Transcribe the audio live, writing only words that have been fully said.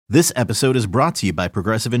This episode is brought to you by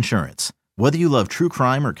Progressive Insurance. Whether you love true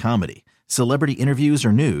crime or comedy, celebrity interviews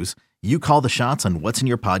or news, you call the shots on what's in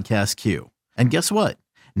your podcast queue. And guess what?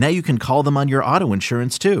 Now you can call them on your auto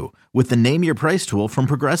insurance too with the Name Your Price tool from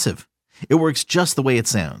Progressive. It works just the way it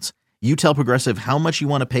sounds. You tell Progressive how much you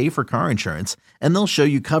want to pay for car insurance, and they'll show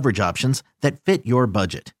you coverage options that fit your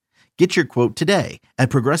budget. Get your quote today at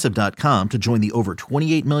Progressive.com to join the over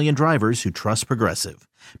 28 million drivers who trust Progressive.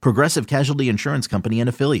 Progressive Casualty Insurance Company and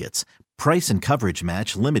Affiliates. Price and coverage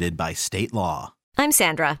match limited by state law. I'm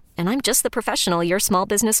Sandra, and I'm just the professional your small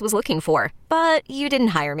business was looking for. But you didn't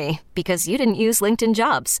hire me because you didn't use LinkedIn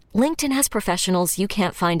Jobs. LinkedIn has professionals you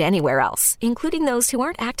can't find anywhere else, including those who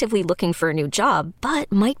aren't actively looking for a new job,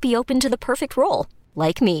 but might be open to the perfect role,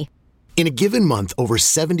 like me. In a given month, over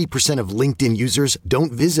 70% of LinkedIn users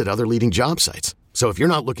don't visit other leading job sites. So if you're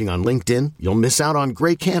not looking on LinkedIn, you'll miss out on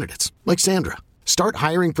great candidates like Sandra. Start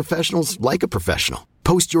hiring professionals like a professional.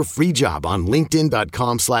 Post your free job on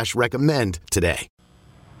linkedin.com/recommend today.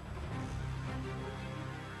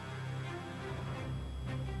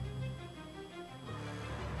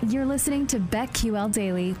 You're listening to BetQL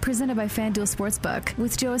Daily, presented by FanDuel Sportsbook,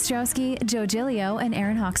 with Joe Ostrowski, Joe Giglio, and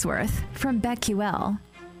Aaron Hawksworth from BetQL.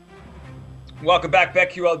 Welcome back,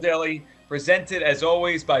 BetQL Daily, presented as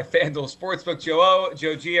always by FanDuel Sportsbook. Joe O,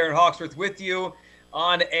 Joe G, Aaron Hawksworth with you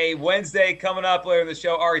on a Wednesday. Coming up later in the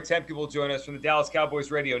show, Ari Temke will join us from the Dallas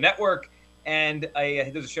Cowboys Radio Network, and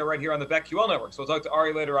he does a show right here on the BetQL Network. So we'll talk to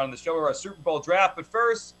Ari later on in the show or our Super Bowl draft. But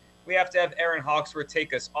first, we have to have Aaron Hawksworth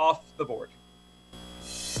take us off the board.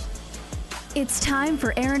 It's time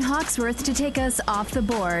for Aaron Hawksworth to take us off the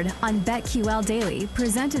board on BetQL Daily,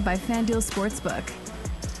 presented by FanDuel Sportsbook.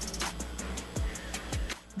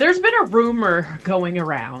 There's been a rumor going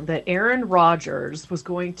around that Aaron Rodgers was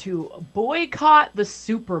going to boycott the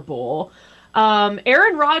Super Bowl.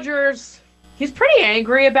 Aaron Rodgers, he's pretty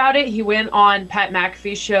angry about it. He went on Pat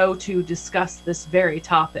McAfee's show to discuss this very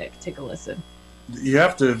topic. Take a listen. You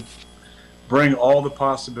have to bring all the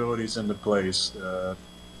possibilities into place.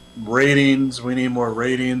 Ratings, we need more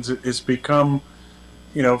ratings. It's become,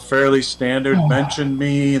 fairly standard. Mention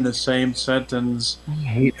me in the same sentence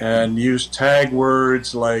and use tag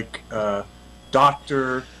words like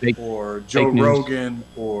doctor or Joe Rogan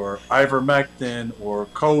or ivermectin or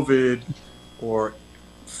COVID or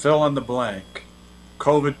fill in the blank,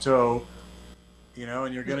 COVID toe,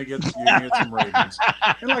 and you're gonna get some ratings.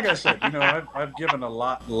 And like I said, I've given a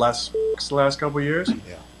lot less the last couple of years.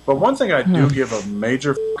 Yeah. But one thing I do give a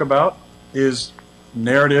major about is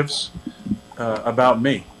narratives about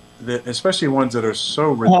me, especially ones that are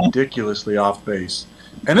so ridiculously off base.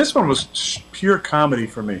 And this one was pure comedy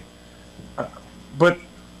for me. But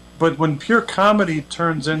when pure comedy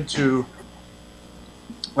turns into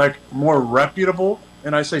like more reputable,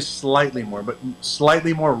 and I say slightly more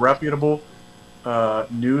reputable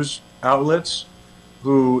news outlets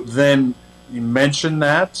who then mention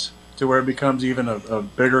that to where it becomes even a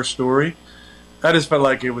bigger story, I just felt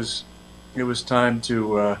like it was time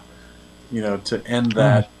to to end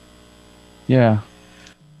that. Yeah.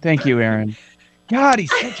 Thank you, Aaron. God, he's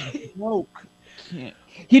such a joke.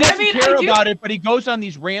 He doesn't care about it, but he goes on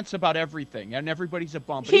these rants about everything, and everybody's a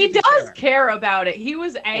bum. He does care about it. He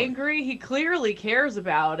was angry. He clearly cares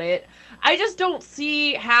about it. I just don't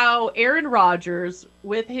see how Aaron Rodgers,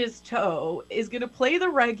 with his toe, is going to play the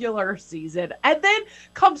regular season, and then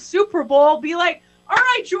come Super Bowl, be like, all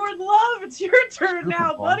right, Jordan Love, it's your turn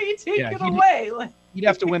now, buddy. Take it away. He'd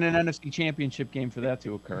have to win an NFC championship game for that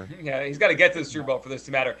to occur. Yeah, he's got to get to the Super Bowl for this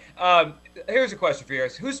to matter. Here's a question for you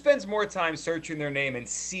guys. Who spends more time searching their name and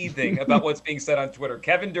seething about what's being said on Twitter,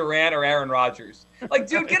 Kevin Durant or Aaron Rodgers? Like,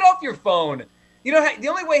 dude, get off your phone. The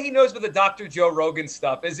only way he knows about the Dr. Joe Rogan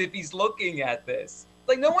stuff is if he's looking at this.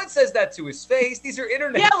 Like, no one says that to his face. These are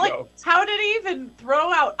internet jokes. Like, how did he even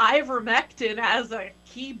throw out ivermectin as a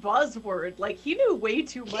key buzzword? Like, he knew way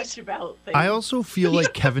too much about things. I also feel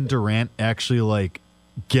like Kevin Durant actually,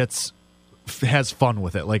 has fun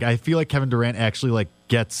with it. Like, I feel like Kevin Durant actually,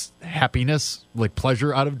 gets happiness,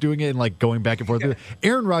 pleasure out of doing it and, going back and forth. Yeah.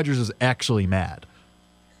 Aaron Rodgers is actually mad.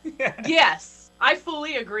 Yes, I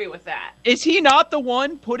fully agree with that. Is he not the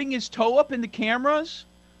one putting his toe up in the cameras?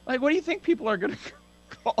 Like, what do you think people are going to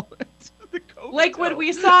call it? When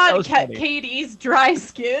we saw KD's dry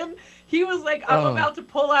skin, he was like, I'm about to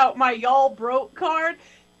pull out my y'all broke card.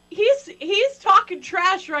 He's talking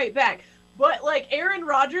trash right back. But Aaron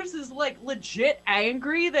Rodgers is legit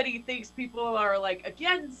angry that he thinks people are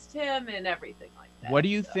against him and everything like that. What do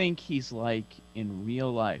you think he's like in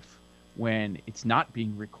real life when it's not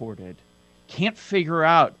being recorded? Can't figure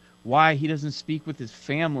out why he doesn't speak with his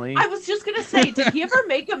family. I was just gonna say, did he ever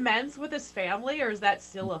make amends with his family, or is that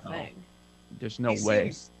still a thing? There's no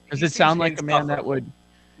way. Does it sound like a man that would?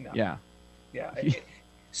 No. Yeah. Yeah.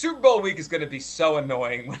 Super Bowl week is going to be so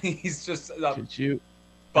annoying when he's just a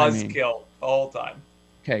buzzkill the whole time.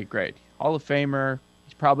 Okay, great. Hall of Famer.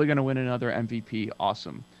 He's probably going to win another MVP.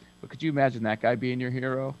 Awesome. But could you imagine that guy being your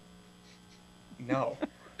hero? No.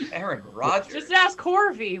 Aaron Rodgers. Just ask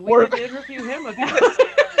Corvey. We could interview him about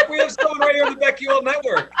it. We have someone right here on the BetQL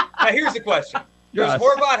Network. Now, here's the question. Does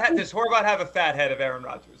Horvath have a fat head of Aaron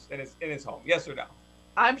Rodgers in his home? Yes or no?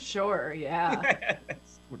 I'm sure, yeah.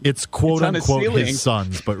 It's quote unquote his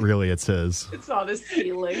son's, but really it's his. It's on his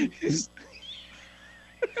ceiling.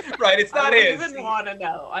 Right, it's not his. I don't even want to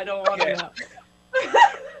know. I don't want to know.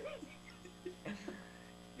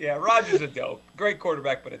 Yeah, Rodgers a dope. Great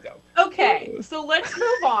quarterback, but a dope. Okay, so let's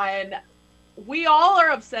move on. We all are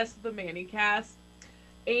obsessed with the Manning cast.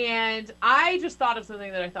 And I just thought of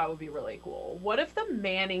something that I thought would be really cool. What if the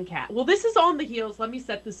Manning cast... Well, this is on the heels. Let me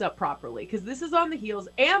set this up properly, because this is on the heels.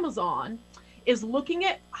 Amazon is looking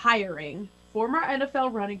at hiring former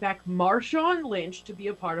NFL running back Marshawn Lynch to be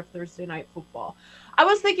a part of Thursday Night Football. I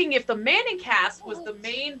was thinking if the Manning cast was the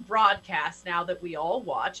main broadcast now that we all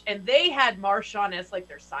watch, and they had Marshawn as like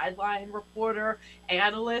their sideline reporter,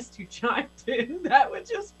 analyst who chimed in, that would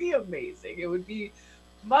just be amazing. It would be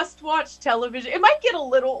must-watch television. It might get a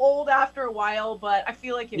little old after a while, but I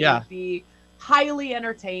feel like it would be highly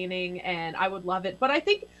entertaining, and I would love it. But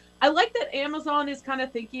I like that Amazon is kind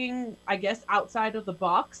of thinking, I guess, outside of the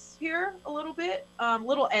box here a little bit,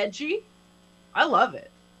 little edgy. I love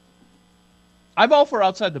it. I'm all for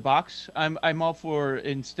outside the box. I'm all for,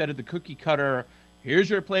 instead of the cookie cutter,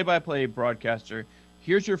 here's your play-by-play broadcaster,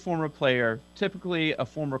 here's your former player, typically a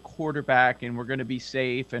former quarterback, and we're going to be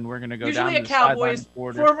safe, and we're going to go usually down to the sideline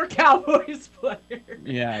border. Former Cowboys player.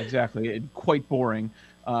 Yeah, exactly. Quite boring.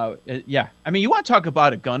 Yeah. I mean, you want to talk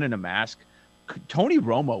about a gun and a mask? Tony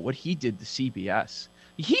Romo, what he did to CBS,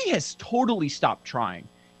 he has totally stopped trying.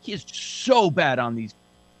 He is so bad on these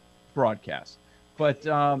broadcasts. But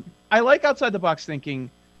I like outside the box thinking.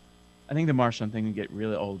 I think the Marshawn thing would get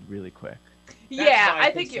really old really quick. Yeah, I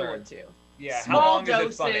think it would too. Yeah, small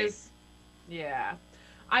doses. Yeah,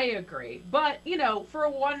 I agree. But for a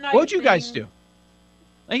one night, what would you guys do?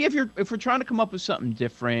 Like if we're trying to come up with something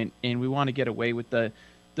different and we want to get away with the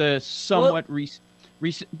somewhat recent,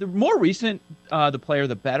 the more recent the player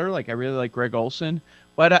the better. Like I really like Greg Olsen,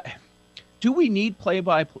 but do we need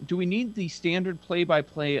do we need the standard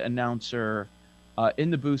play-by-play announcer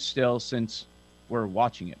in the booth still, since we're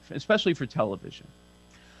watching it, especially for television?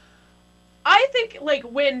 I think like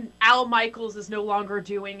when Al Michaels is no longer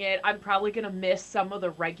doing it, I'm probably going to miss some of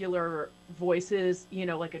the regular voices,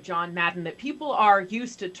 like a John Madden that people are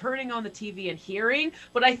used to turning on the TV and hearing.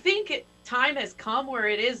 But I think time has come where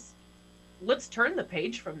it is, let's turn the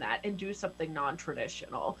page from that and do something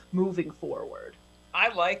non-traditional moving forward.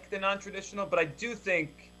 I like the non-traditional, but I do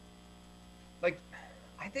think,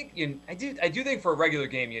 I do think for a regular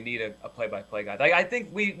game you need a play-by-play guy. I think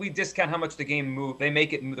we discount how much the game move. They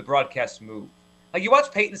make it the broadcasts move. Like you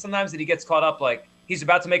watch Peyton sometimes that he gets caught up, like he's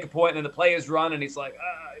about to make a point and then the play is run and he's like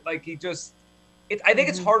he just. I think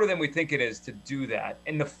it's harder than we think it is to do that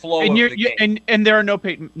in the flow of the game. And there are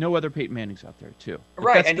no other Peyton Mannings out there too.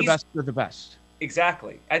 Right, that's and the best of the best.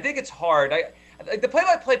 Exactly. I think it's hard. The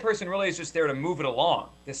play-by-play person really is just there to move it along,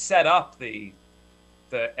 to set up the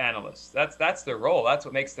analysts. That's their role. That's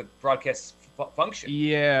what makes the broadcast function.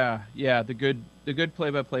 Yeah. The good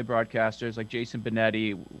play-by-play broadcasters like Jason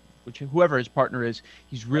Benetti, whoever his partner is,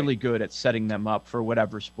 he's really good at setting them up for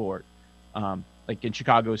whatever sport. Like in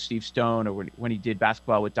Chicago, Steve Stone, or when he did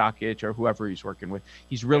basketball with Dockich, or whoever he's working with,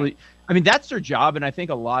 he's really. I mean, that's their job, and I think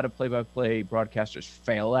a lot of play-by-play broadcasters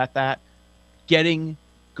fail at that. Getting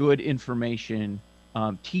good information,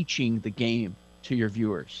 teaching the game to your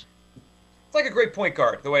viewers. It's like a great point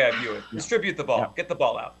guard, the way I view it. Distribute the ball. Get the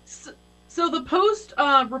ball out. So the Post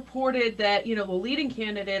reported that, the leading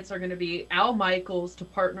candidates are going to be Al Michaels to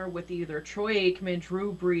partner with either Troy Aikman,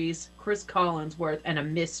 Drew Brees, Chris Collinsworth, and a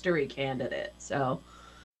mystery candidate. So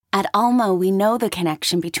at Alma, we know the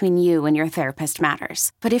connection between you and your therapist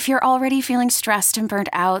matters. But if you're already feeling stressed and burnt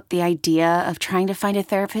out, the idea of trying to find a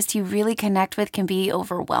therapist you really connect with can be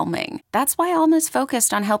overwhelming. That's why Alma's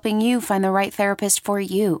focused on helping you find the right therapist for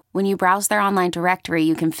you. When you browse their online directory,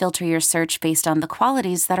 you can filter your search based on the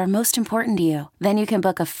qualities that are most important to you. Then you can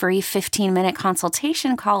book a free 15-minute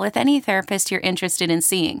consultation call with any therapist you're interested in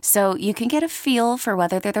seeing, so you can get a feel for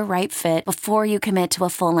whether they're the right fit before you commit to a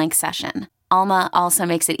full-length session. Alma also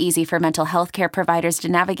makes it easy for mental health care providers to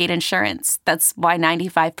navigate insurance. That's why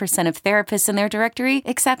 95% of therapists in their directory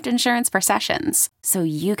accept insurance per sessions, so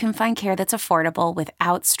you can find care that's affordable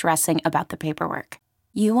without stressing about the paperwork.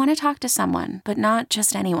 You want to talk to someone, but not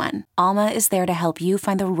just anyone. Alma is there to help you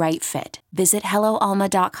find the right fit. Visit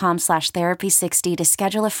helloalma.com/therapy60 to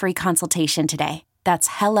schedule a free consultation today. That's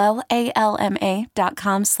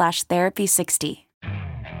helloalma.com/therapy60.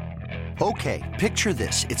 Okay, picture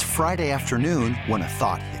this. It's Friday afternoon when a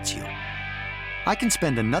thought hits you. I can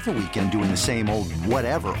spend another weekend doing the same old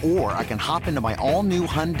whatever, or I can hop into my all-new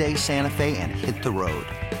Hyundai Santa Fe and hit the road.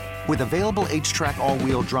 With available H-Track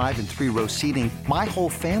all-wheel drive and 3-row seating, my whole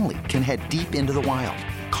family can head deep into the wild.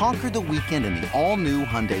 Conquer the weekend in the all-new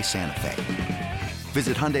Hyundai Santa Fe.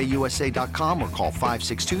 Visit HyundaiUSA.com or call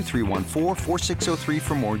 562-314-4603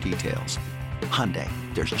 for more details. Hyundai,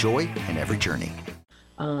 there's joy in every journey.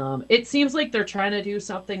 It seems like they're trying to do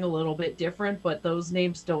something a little bit different, but those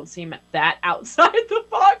names don't seem that outside the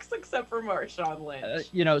box except for Marshawn Lynch.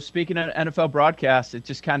 Speaking of NFL broadcast, it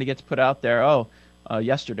just kind of gets put out there.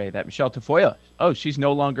 Yesterday that Michelle Tafoya, she's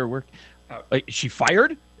no longer working. Is she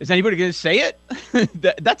fired? Is anybody going to say it?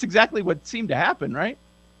 That's exactly what seemed to happen, right?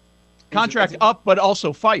 Contract up, but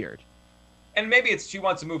also fired. And maybe she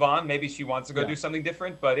wants to move on. Maybe she wants to go do something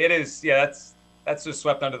different. But it is, that's just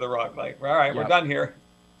swept under the rug. Like, all right, we're done here.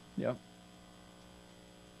 Yep.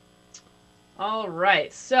 All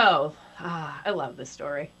right. So, I love this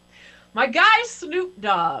story. My guy Snoop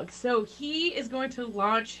Dogg. So he is going to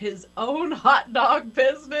launch his own hot dog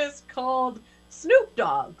business called Snoop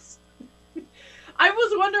Dogs. I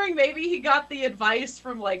was wondering maybe he got the advice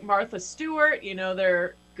from like Martha Stewart.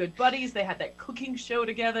 They're good buddies. They had that cooking show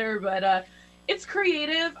together, but it's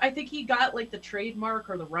creative. I think he got like the trademark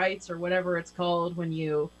or the rights or whatever it's called when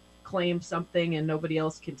you claim something and nobody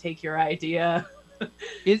else can take your idea. I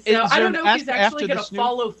don't know if he's actually going to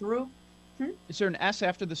follow through. Is there an S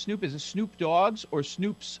after the Snoop? Is it Snoop Dogs or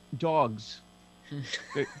Snoop's Dogs?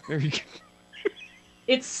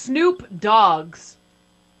 It's Snoop Dogs.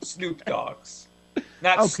 Snoop Dogs.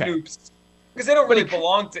 Not Snoops. Because they don't really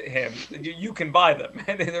belong to him. You can buy them,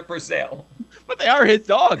 and they're for sale. But they are his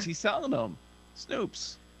dogs. He's selling them.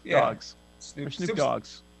 Snoop's dogs. Snoop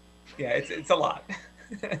Dogs. Yeah, it's a lot.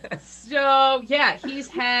 So, he's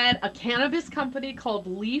had a cannabis company called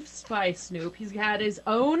Leafs by Snoop. He's had his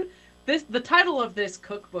own... The title of this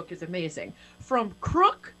cookbook is amazing. From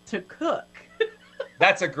Crook to Cook.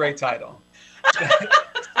 That's a great title.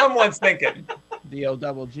 Someone's thinking.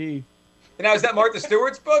 DOGG. Now, is that Martha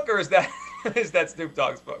Stewart's book, or is that Snoop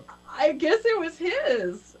Dogg's book? I guess it was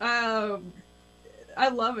his. I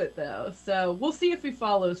love it, though. So we'll see if he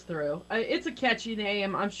follows through. It's a catchy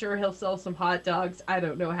name. I'm sure he'll sell some hot dogs. I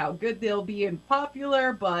don't know how good they'll be and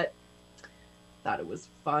popular, but... thought it was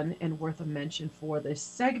fun and worth a mention for this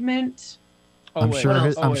segment. I'm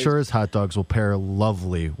sure his hot dogs will pair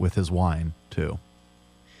lovely with his wine too.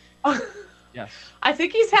 Yes. I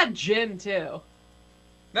think he's had gin too.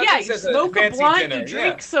 You smoke a blunt, you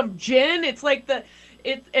drink some gin. It's like and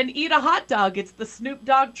eat a hot dog. It's the Snoop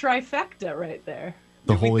Dogg trifecta right there.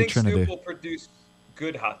 The Holy Trinity. Snoop will produce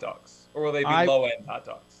good hot dogs, or will they be low-end hot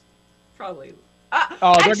dogs? Probably.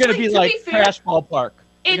 They're going to be like trash ballpark.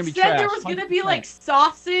 It said there was going to be like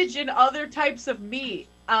sausage and other types of meat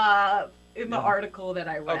in the article that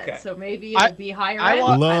I read. Okay. So maybe it'll be higher end.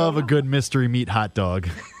 I love a good mystery meat hot dog.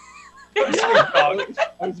 I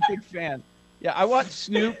was a big fan. Yeah, I watched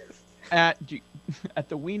Snoop at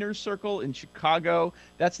the Wiener Circle in Chicago.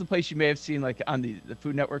 That's the place you may have seen like on the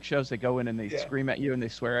Food Network shows. They go in and they scream at you and they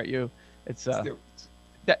swear at you. It's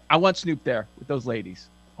I want Snoop there with those ladies.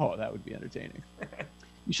 Oh, that would be entertaining.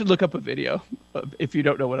 You should look up a video if you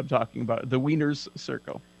don't know what I'm talking about. The Wiener's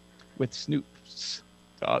Circle with Snoop's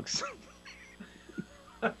dogs.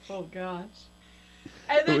 Oh, gosh.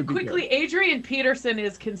 And then quickly, Adrian Peterson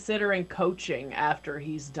is considering coaching after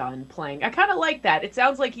he's done playing. I kind of like that. It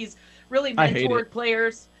sounds like he's really mentored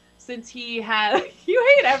players since he had...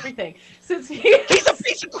 You hate everything. He's a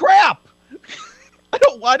piece of crap. I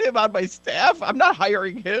don't want him on my staff. I'm not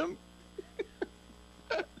hiring him.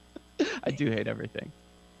 I do hate everything.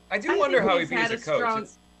 I wonder how he becomes a coach.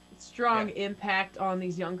 Strong impact on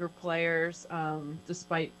these younger players,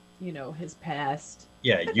 despite his past.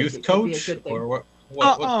 Yeah, youth coach or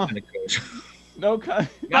what kind of coach? No,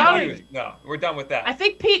 no, we're done with that. I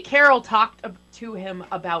think Pete Carroll talked to him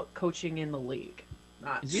about coaching in the league.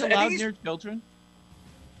 Is he allowed near children?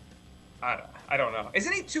 I don't know.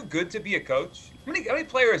 Isn't he too good to be a coach? How many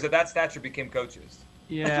players of that stature became coaches?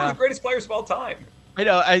 Yeah, he's one of the greatest players of all time. I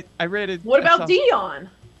know. I read it. What about Dion?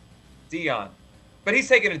 But he's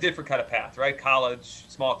taking a different kind of path, right? College,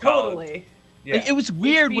 small college. Totally. Yeah. Like, it was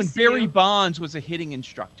weird when Barry Bonds was a hitting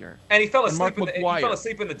instructor. And he fell asleep, he fell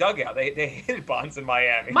asleep in the dugout. They hated Bonds in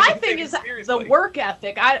Miami. My thing is the work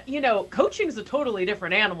ethic. Coaching is a totally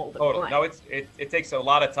different animal than playing. No, it takes a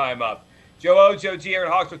lot of time up. Joe O, Joe G,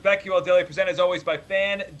 Aaron Hawksworth, BetQL Daily, presented as always by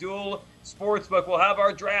FanDuel Sportsbook. We'll have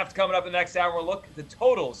our draft coming up in the next hour. We'll look at the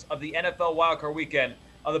totals of the NFL Wildcard Weekend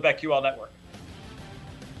on the BetQL Network.